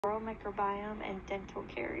oral microbiome and dental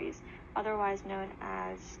caries, otherwise known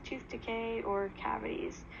as tooth decay or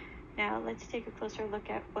cavities. Now let's take a closer look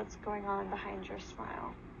at what's going on behind your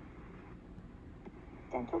smile.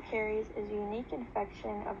 Dental caries is a unique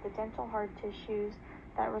infection of the dental hard tissues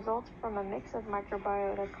that results from a mix of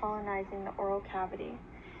microbiota colonizing the oral cavity.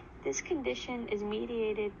 This condition is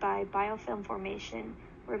mediated by biofilm formation,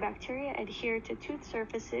 where bacteria adhere to tooth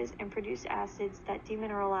surfaces and produce acids that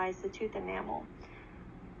demineralize the tooth enamel.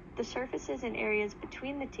 The surfaces and areas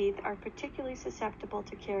between the teeth are particularly susceptible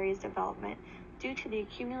to caries development due to the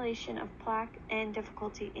accumulation of plaque and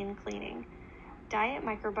difficulty in cleaning. Diet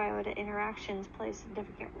microbiota interactions play a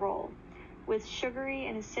significant role, with sugary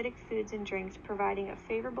and acidic foods and drinks providing a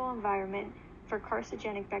favorable environment for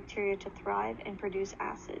carcinogenic bacteria to thrive and produce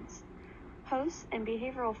acids. Hosts and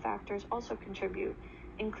behavioral factors also contribute,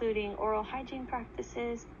 including oral hygiene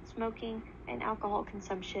practices, smoking, and alcohol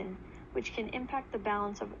consumption, which can impact the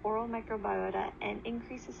balance of oral microbiota and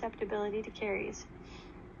increase susceptibility to caries.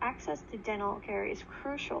 Access to dental care is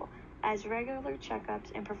crucial, as regular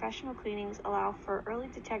checkups and professional cleanings allow for early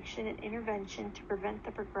detection and intervention to prevent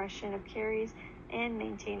the progression of caries and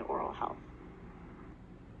maintain oral health.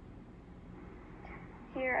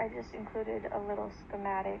 Here I just included a little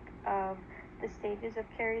schematic of the stages of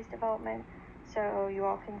caries development, so you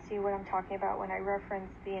all can see what I'm talking about when I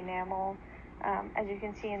reference the enamel. As you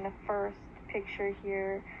can see in the first picture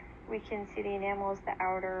here, we can see the enamel is the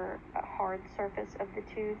outer hard surface of the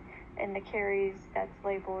tooth, and the caries that's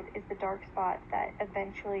labeled is the dark spot that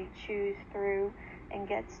eventually chews through and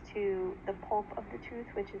gets to the pulp of the tooth,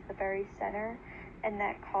 which is the very center, and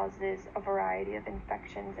that causes a variety of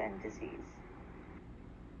infections and disease.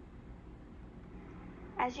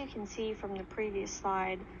 As you can see from the previous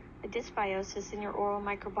slide, a dysbiosis in your oral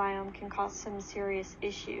microbiome can cause some serious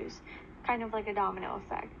issues, kind of like a domino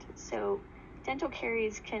effect. So dental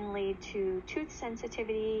caries can lead to tooth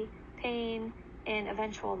sensitivity, pain, and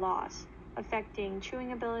eventual loss, affecting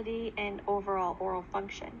chewing ability and overall oral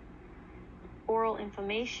function. Oral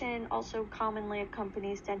inflammation also commonly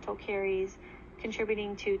accompanies dental caries,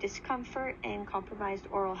 contributing to discomfort and compromised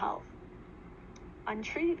oral health.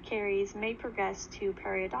 Untreated caries may progress to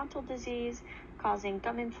periodontal disease, causing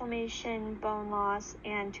gum inflammation, bone loss,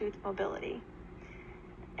 and tooth mobility.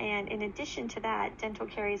 And in addition to that, dental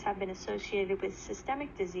caries have been associated with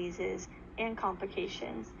systemic diseases and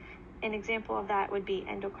complications. An example of that would be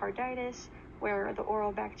endocarditis, where the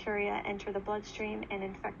oral bacteria enter the bloodstream and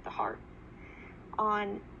infect the heart.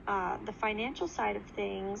 On the financial side of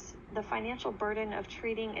things, the financial burden of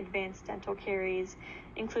treating advanced dental caries,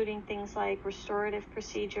 including things like restorative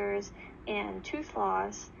procedures and tooth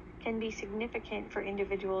loss, can be significant for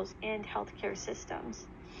individuals and healthcare systems.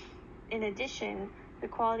 In addition, the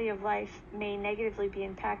quality of life may negatively be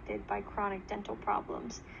impacted by chronic dental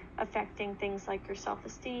problems, affecting things like your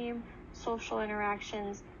self-esteem, social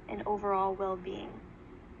interactions, and overall well-being.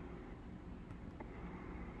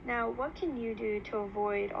 Now, what can you do to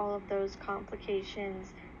avoid all of those complications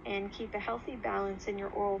and keep a healthy balance in your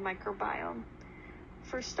oral microbiome?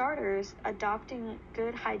 For starters, adopting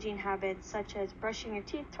good hygiene habits such as brushing your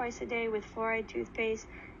teeth twice a day with fluoride toothpaste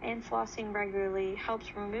and flossing regularly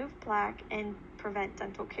helps remove plaque and prevent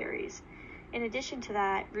dental caries. In addition to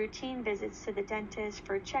that, routine visits to the dentist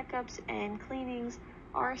for checkups and cleanings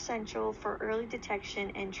are essential for early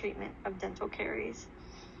detection and treatment of dental caries.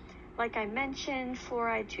 Like I mentioned,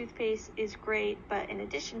 fluoride toothpaste is great, but in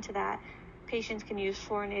addition to that, patients can use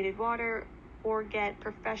fluorinated water or get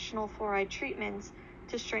professional fluoride treatments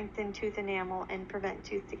to strengthen tooth enamel and prevent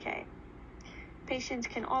tooth decay. Patients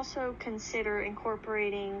can also consider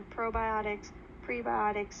incorporating probiotics,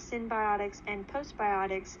 prebiotics, synbiotics, and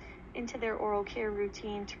postbiotics into their oral care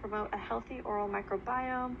routine to promote a healthy oral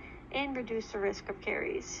microbiome and reduce the risk of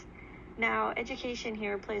caries. Now, education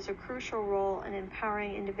here plays a crucial role in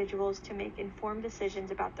empowering individuals to make informed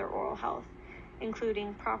decisions about their oral health,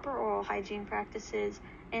 including proper oral hygiene practices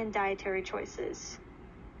and dietary choices.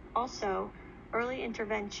 Also, early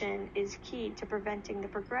intervention is key to preventing the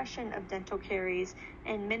progression of dental caries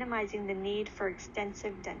and minimizing the need for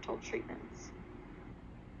extensive dental treatments.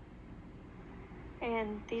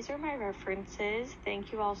 And these are my references.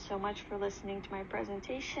 Thank you all so much for listening to my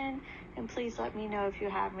presentation, and please let me know if you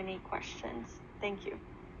have any questions. Thank you.